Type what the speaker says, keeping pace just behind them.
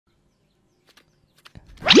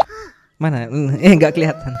Mana? Nggak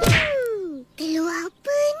kelihatan. Keluar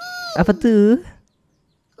apa ni? Apa tuh?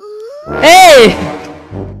 Hey!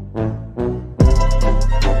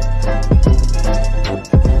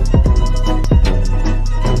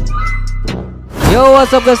 Yo,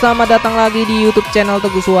 what's up guys, selamat datang lagi di YouTube channel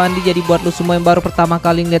Teguh Suwandi. Jadi buat lu semua yang baru pertama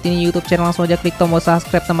kali ngeliat ini YouTube channel, langsung aja klik tombol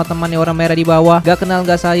subscribe teman-teman yang warna merah di bawah. Gak kenal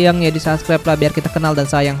gak sayang ya, di subscribe lah biar kita kenal dan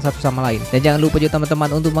sayang satu sama lain. Dan jangan lupa juga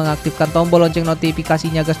teman-teman untuk mengaktifkan tombol lonceng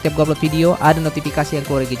notifikasinya agar setiap gue upload video ada notifikasi yang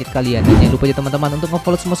keluar gadget kalian. Dan jangan lupa juga teman-teman untuk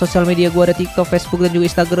nge-follow semua sosial media gue, ada TikTok, Facebook dan juga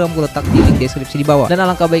Instagram. Gue letak di link deskripsi di bawah. Dan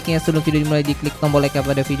alangkah baiknya sebelum video dimulai diklik tombol like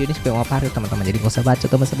pada video ini supaya mau paham teman-teman. Jadi gak usah baca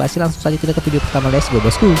atau basa-basi, langsung saja kita ke video pertama. Let's go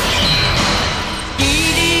bosku.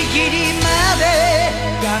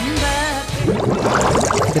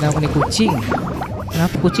 Kenapa nih kucing?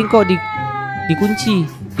 Kenapa kucing kok dikunci?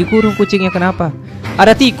 Dikurung kucingnya kenapa?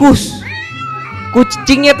 Ada tikus.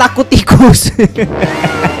 Kucingnya takut tikus.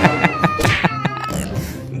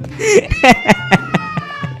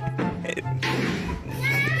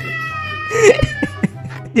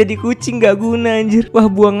 Jadi kucing gak guna anjir. Wah,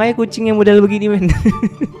 buang aja kucing yang modal begini men.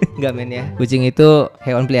 Enggak men ya. Kucing itu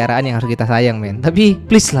hewan peliharaan yang harus kita sayang men. Tapi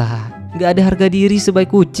please lah, gak ada harga diri sebaik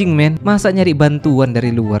kucing men. Masa nyari bantuan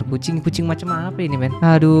dari luar? Kucing macam apa ini men?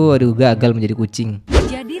 Aduh gagal menjadi kucing.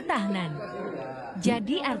 Jadi tahanan,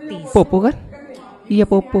 jadi artis. Popo kan? Iya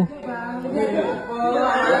Popo.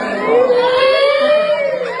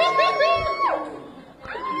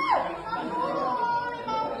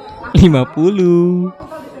 $50.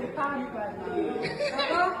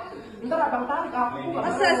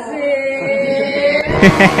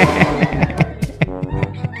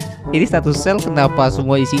 Ini satu sel kenapa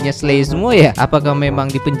semua isinya slay semua ya? Apakah memang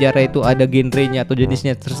di penjara itu ada genrenya atau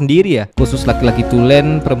jenisnya tersendiri ya? Khusus laki-laki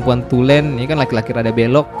tulen, perempuan tulen. Ini kan laki-laki rada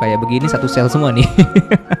belok kayak begini, satu sel semua nih.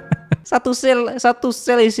 Satu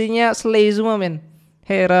sel isinya slay semua men.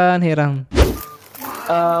 Heran.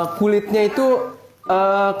 Kulitnya itu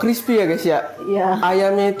crispy ya guys ya. Iya.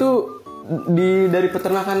 Ayamnya itu dari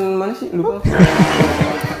peternakan mana sih? Lupa.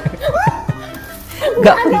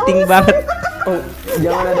 Gak penting banget. Oh,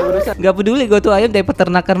 jangan ada urusan. Gak peduli gue tuh ayam dari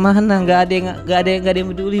peternakan mana, gak ada yang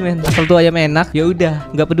peduli men. Asal tuh ayam enak, ya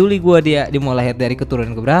udah. Gak peduli gue dia mau lahir dari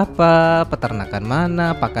keturunan keberapa, peternakan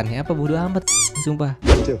mana, pakannya apa, bodo amat. Sumpah.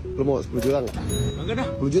 Cil, lu mau 10 juta nggak? Enggak dah.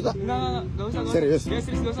 10 juta? Enggak usah. Serius? Ya,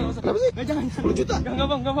 serius enggak usah. Kenapa sih? Jangan. 10 juta? Enggak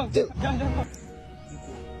bang. Cil. Jangan.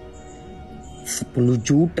 10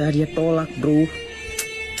 juta dia tolak bro.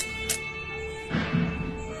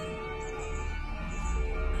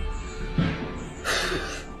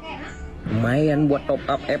 Lumayan buat top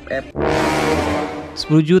up FF.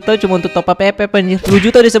 10 juta cuma untuk top up FF anjir. 10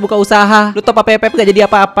 juta udah bisa buka usaha. Lu top up FF gak jadi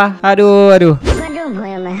apa-apa. Aduh.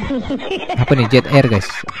 Apa nih, jet air guys?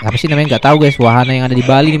 Apa sih namanya, nggak tahu guys. Wahana yang ada di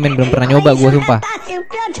Bali nih men, belum pernah nyoba gue sumpah.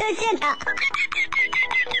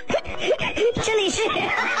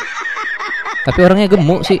 Tapi orangnya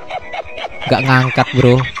gemuk sih. Gak ngangkat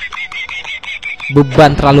bro.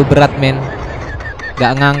 Beban terlalu berat men.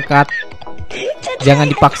 Gak ngangkat. Jangan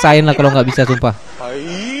dipaksain lah kalau nggak bisa sumpah.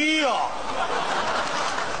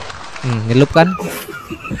 Nyelup kan?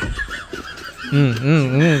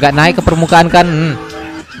 Nggak naik ke permukaan kan?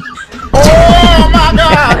 Oh my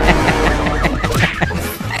god.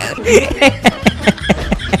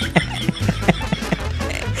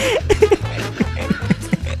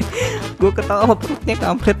 Gue ketawa sama perutnya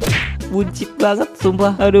kampret. Buncit banget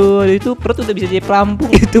sumpah. Aduh itu perut udah bisa jadi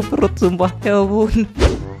pelampung. Itu perut sumpah. Ya ampun.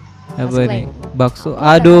 Apa nih? Bakso.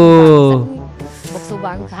 Aduh. Bakso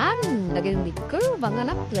bangkan, daging biker,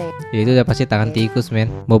 bangan apa? Ya itu udah pasti tangan tikus men.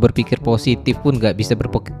 Mau berpikir positif pun nggak bisa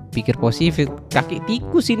berpikir positif. Kaki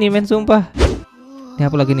tikus ini men sumpah. Ini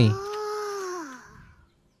apa lagi nih?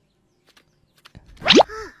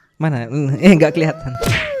 Mana? Nggak kelihatan.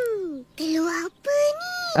 Keluar apa ni?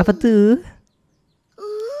 Apa tuh?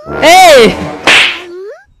 Hey!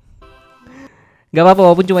 Gak apa-apa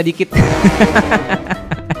walaupun cuma dikit.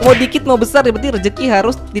 Mau dikit mau besar ya berarti rezeki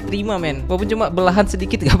harus diterima men. Walaupun cuma belahan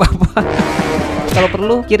sedikit gak apa-apa. Kalau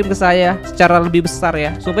perlu kirim ke saya secara lebih besar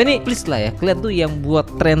ya. Sumpah ini please lah ya. Kalian tuh yang buat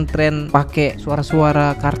tren-tren pakai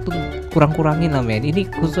suara-suara kartun kurang-kurangin lah men. Ini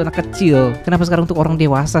khusus anak kecil. Kenapa sekarang untuk orang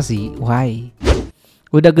dewasa sih? Why?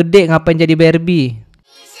 Udah gede ngapain jadi Barbie?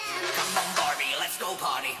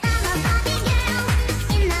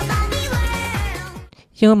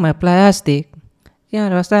 You're my plastic. You're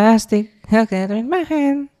my plastic. How can I in my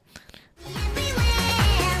hand?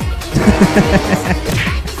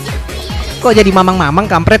 Kok jadi mamang-mamang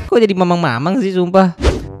kampret? Kok jadi mamang-mamang sih sumpah?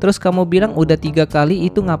 Terus kamu bilang udah 3 kali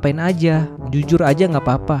itu ngapain aja? Jujur aja nggak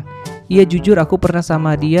apa-apa. Iya jujur aku pernah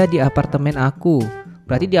sama dia di apartemen aku.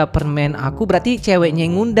 Berarti di apartemen aku berarti ceweknya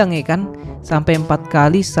yang ngundang ya kan. Sampai 4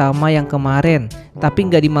 kali sama yang kemarin.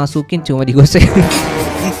 Tapi nggak dimasukin, cuma digosek.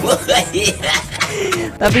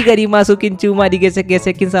 Tapi gak dimasukin, cuma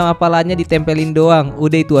digesek-gesekin sama palanya, ditempelin doang.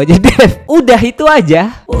 Udah itu aja, Dev. Udah itu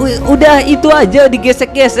aja. Udah itu aja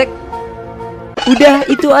digesek-gesek. Udah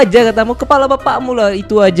itu aja katamu, kepala bapakmu lah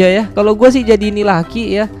itu aja ya. Kalau gue sih jadi ini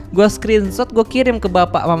laki ya, gue screenshot, gue kirim ke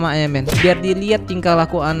bapak mamanya men, biar dilihat tingkah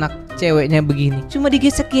laku anak ceweknya begini. Cuma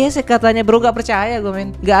digesek-gesek katanya bro, gak percaya gue men.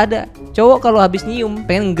 Gak ada cowok kalau habis nyium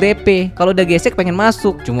pengen grepe, kalau udah gesek pengen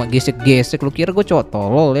masuk. Cuma gesek-gesek, lu kira gue cowok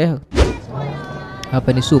tolol ya? Apa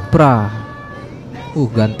ini Supra?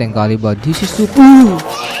 Ganteng kali banget. This is Supra.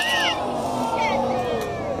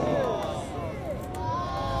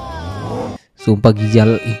 Sumpah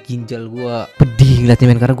ginjal gua pedih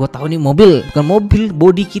ngeliatnya men, karena gua tahu nih mobil, bukan mobil,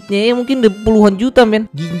 body kitnya ya mungkin udah puluhan juta men.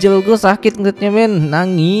 Ginjal gua sakit ngeliatnya men,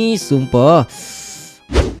 nangis sumpah.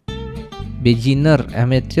 Beginner,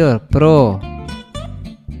 amateur, pro.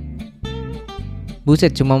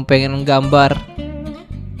 Buset, cuma pengen gambar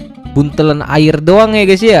buntelan air doang ya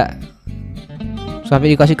guys ya.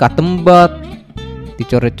 Sampai dikasih katembat,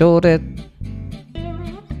 dicoret-coret.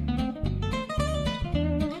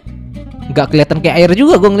 Nggak kelihatan kayak air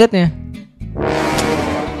juga gue ngeliatnya.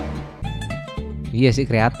 Iya sih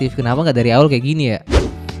kreatif. Kenapa nggak dari awal kayak gini ya?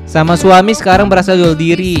 Sama suami sekarang berasa jual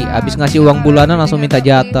diri. Abis ngasih uang bulanan langsung minta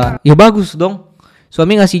jatah. Ya bagus dong.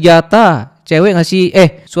 Suami ngasih jatah, cewek ngasih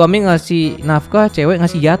suami ngasih nafkah, cewek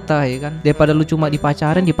ngasih jatah ya kan. Daripada lu cuma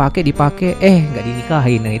dipacarin, dipakai nggak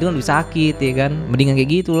dinikahin. Nah itu kan lebih sakit ya kan. Mendingan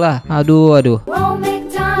kayak gitulah. Aduh.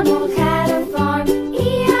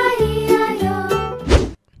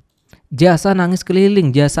 Jasa nangis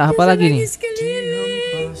keliling, jasa apa lagi nih? Jasa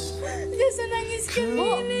nangis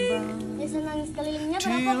keliling. Jasa nangis kelilingnya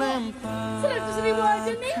berapa, Bu? 100.000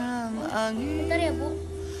 aja nih. Bentar ya, Bu.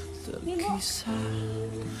 Ini,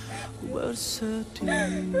 Bu.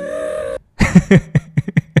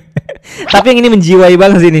 Tapi yang ini menjiwai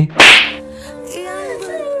banget sih nih.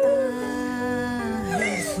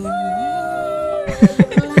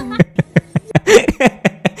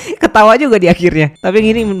 Ketawa juga di akhirnya. Tapi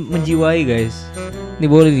yang ini menjiwai guys. Ini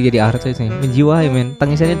boleh jadi artis nih. Menjiwai men.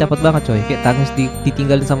 Tangisannya dapat banget coy. Kayak tangis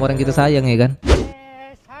ditinggalin sama orang kita sayang ya kan.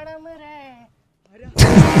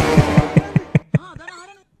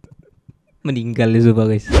 Meninggal ya sumpah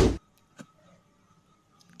guys.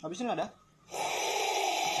 Habisin ada?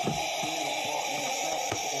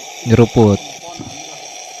 Nyeruput.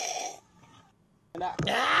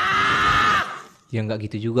 Ya nggak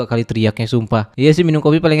gitu juga kali teriaknya sumpah. Iya sih minum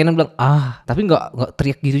kopi paling enak bilang tapi nggak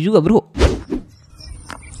teriak gitu juga bro.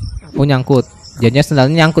 Oh nyangkut. Jadinya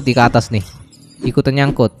sendalnya nyangkut di ke atas nih. Ikutan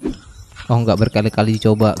nyangkut. Oh nggak, berkali-kali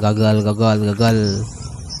dicoba gagal.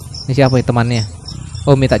 Ini siapa ya temannya?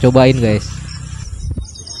 Oh minta cobain guys.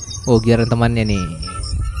 Oh giaran temannya nih.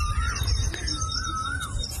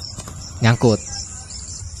 Nyangkut.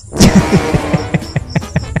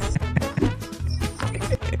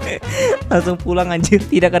 Langsung pulang anjir,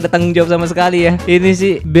 tidak ada tanggung jawab sama sekali ya. Ini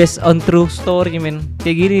sih based on true story men.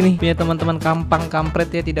 Kayak gini nih, punya teman-teman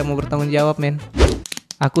kampret ya, tidak mau bertanggung jawab men.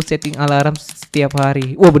 Aku setting alarm setiap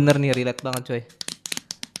hari. Wah bener nih, relate banget coy.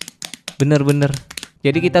 Bener.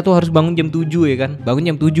 Jadi kita tuh harus bangun jam 7 ya kan. Bangun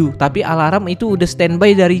jam 7. Tapi alarm itu udah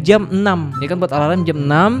standby dari jam 6. Ya kan buat alarm jam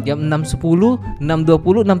 6, jam 6.10,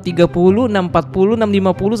 6.20, 6.30, 6.40,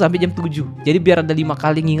 6.50 sampai jam 7. Jadi biar ada 5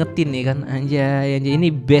 kali ngingetin ya kan. Anjay. Ini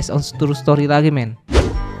based on true story lagi men.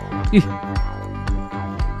 Ih.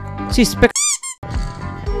 Suspek.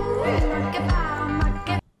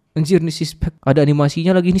 Anjir nih suspek. Ada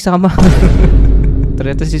animasinya lagi nih sama.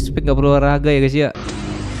 Ternyata suspek gak perlu olahraga ya guys ya.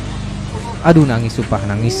 Aduh nangis sumpah,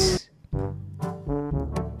 nangis.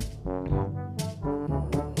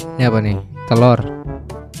 Ini apa nih? Telur.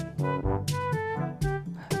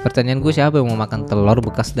 Pertanyaan gue, siapa yang mau makan telur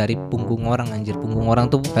bekas dari punggung orang anjir? Punggung orang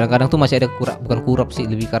tuh kadang-kadang tuh masih ada bukan kurap sih,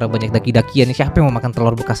 lebih karena banyak daki-dakian. Siapa yang mau makan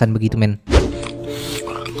telur bekasan begitu men?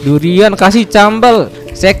 Durian kasih cambal.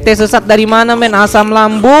 Sekte sesat dari mana men? Asam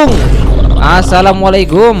lambung.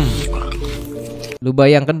 Assalamualaikum. Lu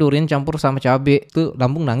bayangkan durian campur sama cabe, tuh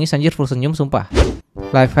lambung nangis anjir, full senyum sumpah.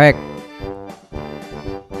 Life hack.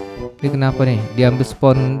 Ini kenapa nih? Diambil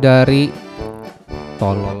spon dari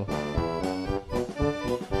tolol.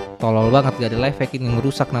 Tolol banget, gak ada life hack, ini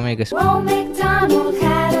ngerusak namanya guys.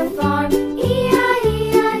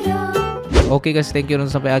 Oke guys, thank you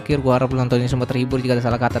untuk sampai akhir. Gua harap nonton ini semua terhibur. Jika ada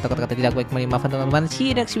salah kata atau kata-kata tidak baik, maafkan teman-teman.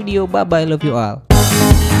 See you next video. Bye bye, love you all.